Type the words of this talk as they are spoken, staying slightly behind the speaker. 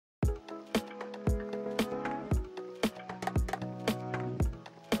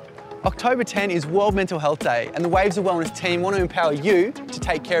October 10 is World Mental Health Day, and the Waves of Wellness team want to empower you to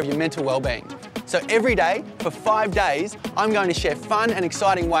take care of your mental well-being. So every day, for 5 days, I'm going to share fun and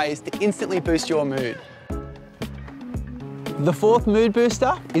exciting ways to instantly boost your mood. The fourth mood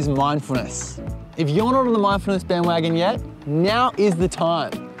booster is mindfulness. If you're not on the mindfulness bandwagon yet, now is the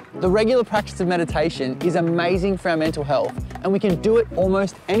time. The regular practice of meditation is amazing for our mental health, and we can do it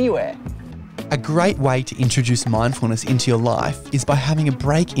almost anywhere. A great way to introduce mindfulness into your life is by having a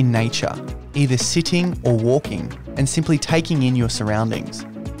break in nature, either sitting or walking, and simply taking in your surroundings.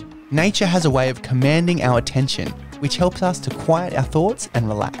 Nature has a way of commanding our attention, which helps us to quiet our thoughts and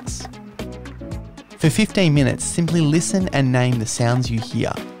relax. For 15 minutes, simply listen and name the sounds you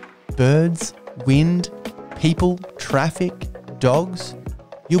hear. Birds, wind, people, traffic, dogs.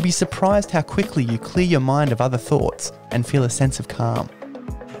 You'll be surprised how quickly you clear your mind of other thoughts and feel a sense of calm.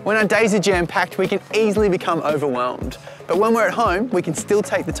 When our days are jam-packed, we can easily become overwhelmed. But when we're at home, we can still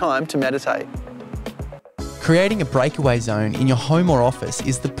take the time to meditate. Creating a breakaway zone in your home or office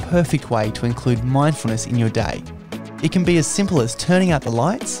is the perfect way to include mindfulness in your day. It can be as simple as turning out the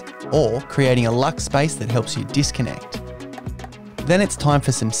lights or creating a luxe space that helps you disconnect. Then it's time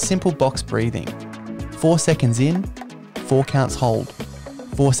for some simple box breathing. 4 seconds in, 4 counts hold.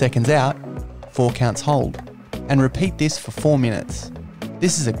 4 seconds out, 4 counts hold. And repeat this for 4 minutes.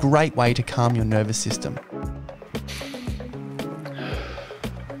 This is a great way to calm your nervous system.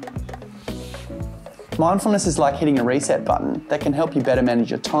 Mindfulness is like hitting a reset button that can help you better manage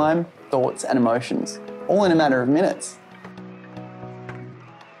your time, thoughts and emotions, all in a matter of minutes.